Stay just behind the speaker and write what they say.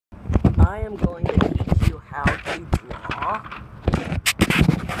I am going to teach you how to draw.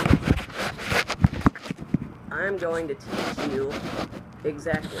 I'm going to teach you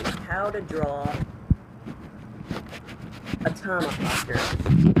exactly how to draw a tomahawker.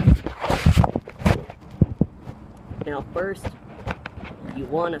 Now first, you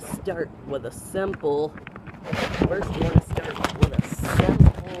want to start with a simple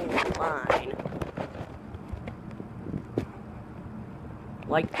line.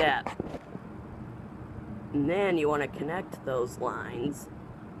 Like that. And then you want to connect those lines.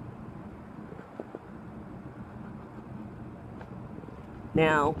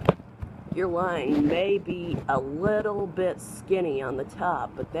 Now, your line may be a little bit skinny on the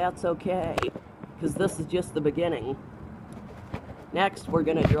top, but that's okay, because this is just the beginning. Next, we're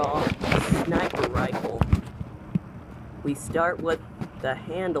going to draw a sniper rifle. We start with the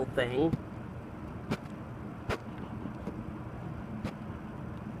handle thing.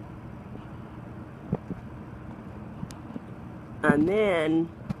 And then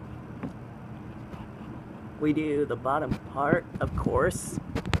we do the bottom part, of course.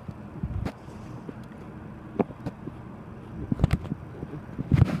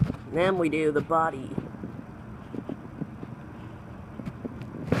 And then we do the body.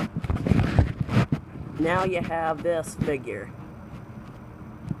 Now you have this figure.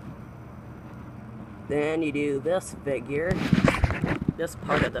 Then you do this figure, this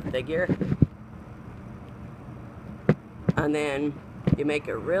part of the figure. And then you make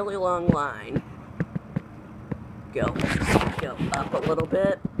a really long line. Go up a little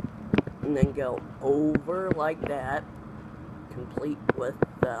bit, and then go over like that, complete with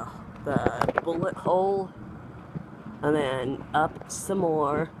the bullet hole, and then up some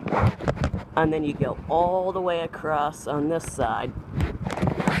more, and then you go all the way across on this side.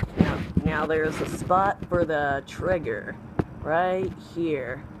 Now there's a spot for the trigger right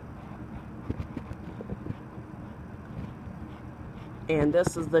here. And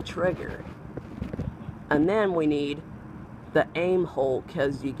this is the trigger. And then we need the aim hole,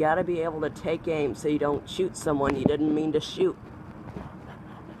 because you got to be able to take aim so you don't shoot someone you didn't mean to shoot.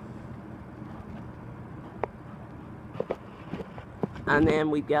 And then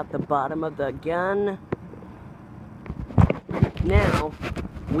we've got the bottom of the gun. Now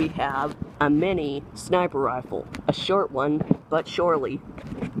we have a mini sniper rifle, a short one, but surely.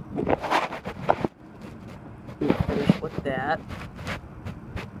 We'll finish with that.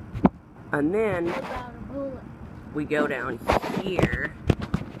 And then we go down here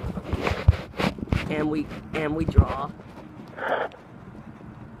and we draw a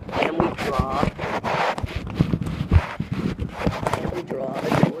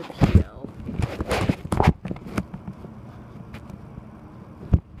torpedo.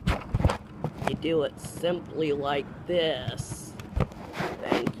 You do it simply like this.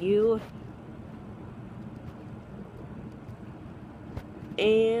 Thank you.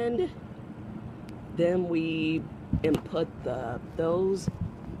 And then we input those,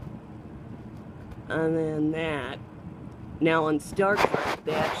 and then that. Now on Star Trek,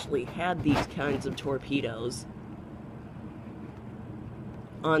 they actually had these kinds of torpedoes.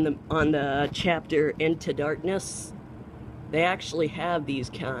 On the chapter Into Darkness, they actually have these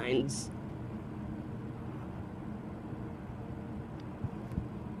kinds.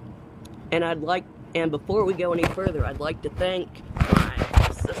 And before we go any further, I'd like to thank my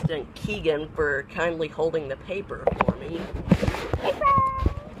assistant Keegan for kindly holding the paper for me.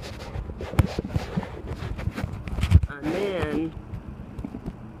 And then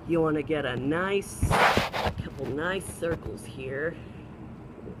you want to get a couple nice circles here.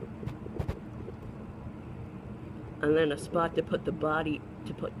 And then a spot to put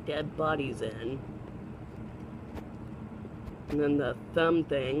dead bodies in. And then the thumb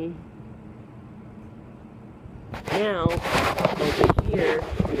thing. Now, over here,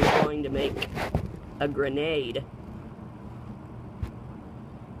 we're going to make a grenade.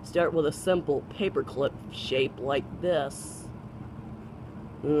 Start with a simple paperclip shape like this.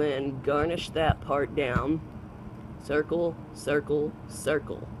 And then garnish that part down. Circle, circle,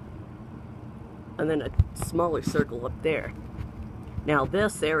 circle. And then a smaller circle up there. Now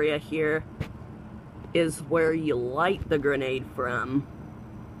this area here is where you light the grenade from.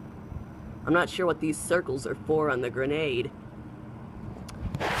 I'm not sure what these circles are for on the grenade.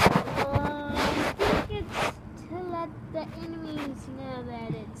 I think it's to let the enemies know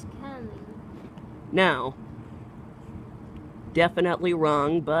that it's coming. No. Definitely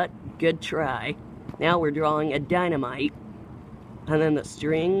wrong, but good try. Now we're drawing a dynamite. And then the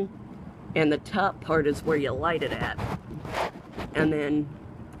string, and the top part is where you light it at. And then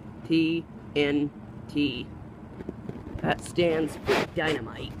TNT. That stands for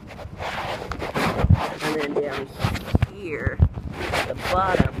dynamite. And then down here, at the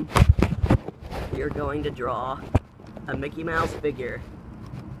bottom, you're going to draw a Mickey Mouse figure.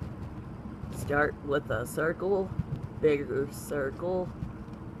 Start with a circle, bigger circle,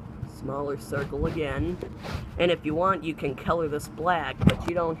 smaller circle again. And if you want, you can color this black, but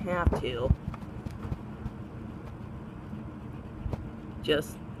you don't have to.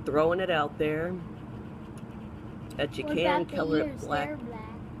 Just throwing it out there that you can color it black.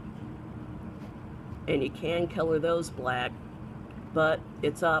 And you can color those black, but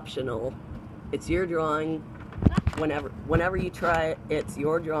it's optional. It's your drawing. Whenever you try it, it's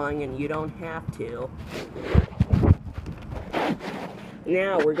your drawing and you don't have to.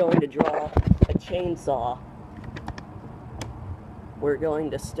 Now we're going to draw a chainsaw. We're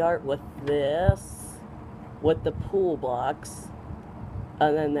going to start with this, with the pull blocks,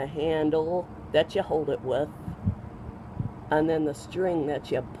 and then the handle that you hold it with, and then the string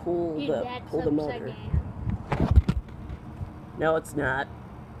that you pull the motor. No, it's not.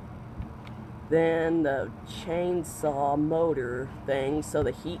 Then the chainsaw motor thing so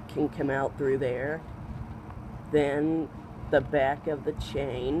the heat can come out through there. Then the back of the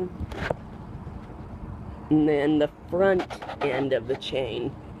chain. And then the front end of the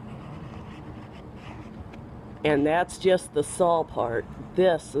chain. And that's just the saw part.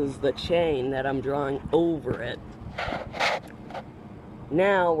 This is the chain that I'm drawing over it.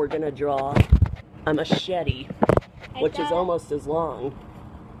 Now we're going to draw a machete, which is almost as long.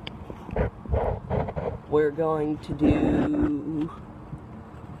 We're going to do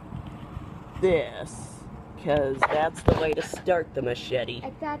this, because that's the way to start the machete.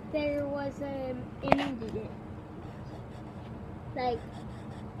 I thought there was an end in it. Like,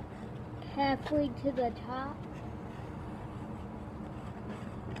 halfway to the top.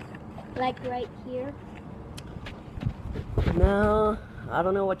 Like right here. No, I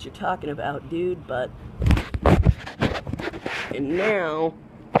don't know what you're talking about, dude, but... And now,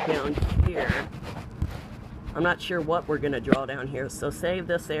 down here, I'm not sure what we're going to draw down here, so save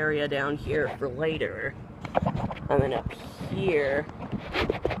this area down here for later. And then up here,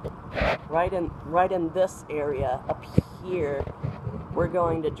 right in this area, up here, we're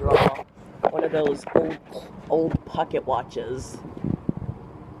going to draw one of those old pocket watches.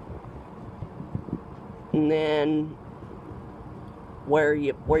 And then where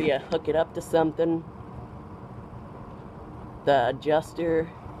you hook it up to something, the adjuster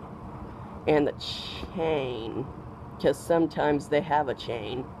and the chain, because sometimes they have a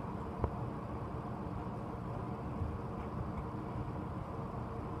chain.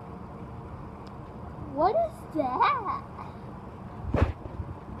 What is that?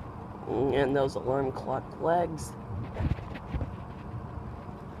 And those alarm clock legs.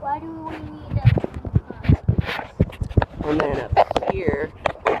 Why do we need a... And then up here,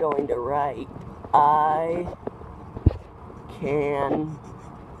 we're going to write, I can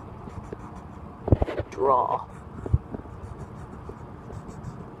draw.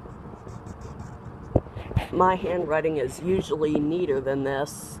 My handwriting is usually neater than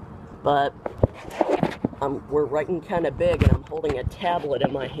this, but we're writing kind of big, and I'm holding a tablet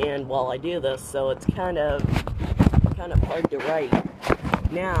in my hand while I do this, so it's kind of hard to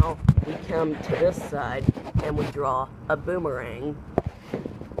write. Now we come to this side and we draw a boomerang.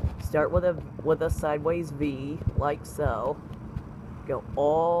 Start with a sideways V, like so. Go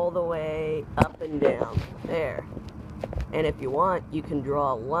all the way up and down. There. And if you want, you can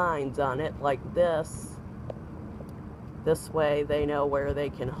draw lines on it like this. This way they know where they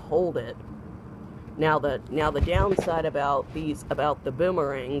can hold it. Now the downside about the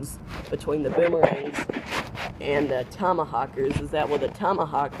boomerangs, between the boomerangs and the tomahawkers, is that with a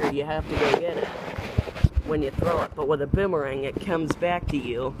tomahawker you have to go get it when you throw it, but with a boomerang it comes back to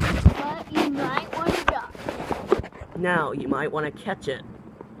you. But you might want to duck. No, you might want to catch it.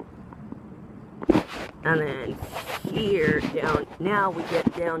 And then here, down, now we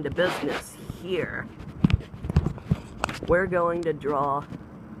get down to business here. We're going to draw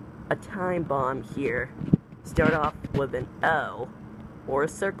a time bomb here. Start off with an O, or a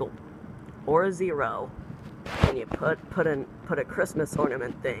circle, or a 0. And you put a Christmas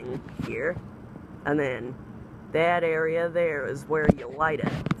ornament thing here. And then that area there is where you light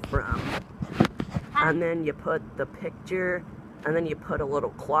it from. And then you put the picture, and then you put a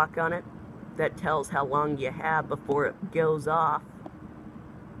little clock on it that tells how long you have before it goes off.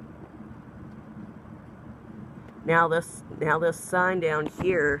 Now this sign down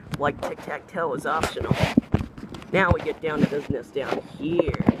here, like tic-tac-toe, is optional. Now we get down to business down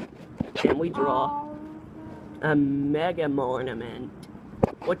here, and we draw a mega ornament,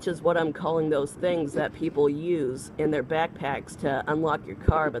 which is what I'm calling those things that people use in their backpacks to unlock your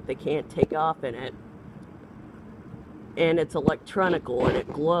car, but they can't take off in it. And it's electronical and it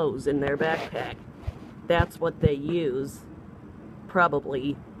glows in their backpack. That's what they use,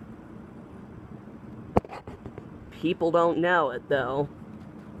 probably. People don't know it, though.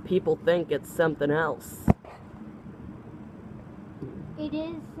 People think it's something else. It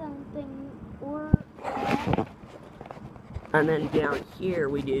is something, or... And then down here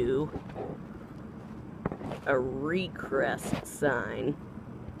we do a recrest sign.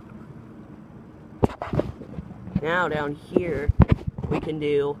 Now down here we can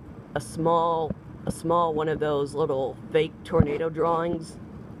do a small one of those little fake tornado drawings.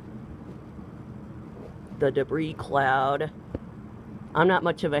 The debris cloud. I'm not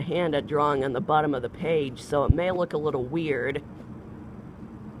much of a hand at drawing on the bottom of the page, so it may look a little weird.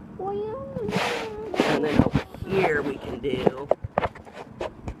 And then over here we can do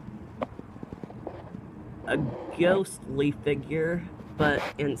a ghostly figure, but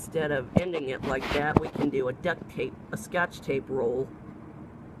instead of ending it like that, we can do a scotch tape roll.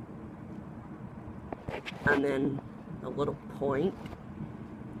 And then a little point.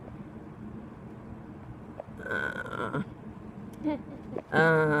 And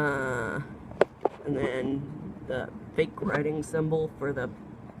then the fake writing symbol for the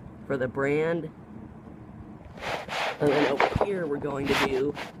brand. And then over here we're going to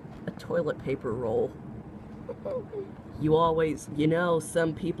do a toilet paper roll. You know,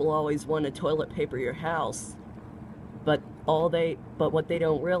 some people always want to toilet paper your house, but what they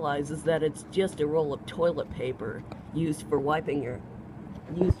don't realize is that it's just a roll of toilet paper used for wiping your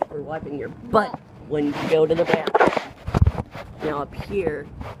butt when you go to the bathroom. Now up here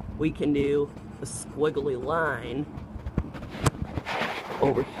we can do a squiggly line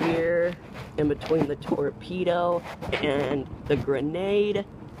over here in between the torpedo and the grenade.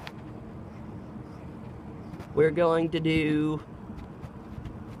 We're going to do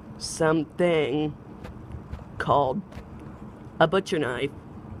something called a butcher knife.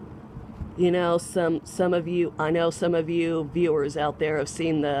 You know, I know some of you viewers out there have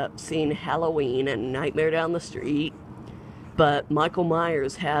seen Halloween and Nightmare Down the Street, but Michael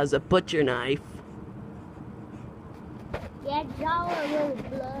Myers has a butcher knife. Yeah, draw a little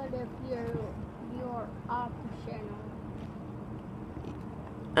blood if you're optional.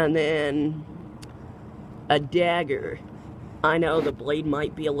 And then a dagger. I know the blade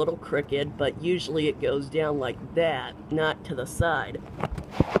might be a little crooked, but usually it goes down like that, not to the side.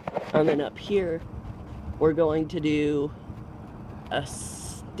 And then up here, we're going to do a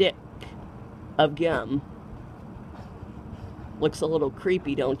stick of gum. Looks a little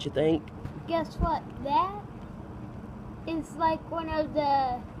creepy, don't you think? Guess what? That is like one of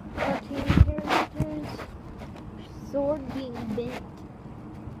the cartoon characters' sword being bent.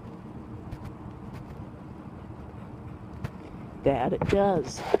 That it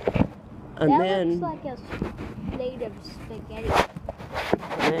does. And that then looks like a plate of spaghetti.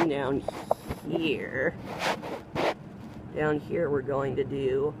 And then down here we're going to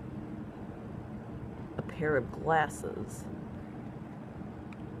do a pair of glasses.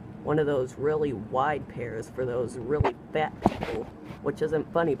 One of those really wide pairs for those really fat people, which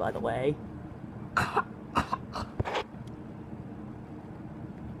isn't funny, by the way.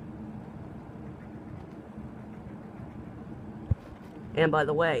 And by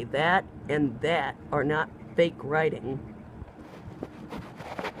the way, that and that are not fake writing.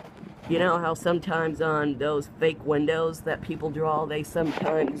 You know how sometimes on those fake windows that people draw, they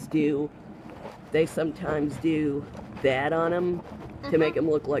sometimes do that on them to make them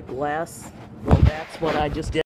look like glass? Well, that's what I just did.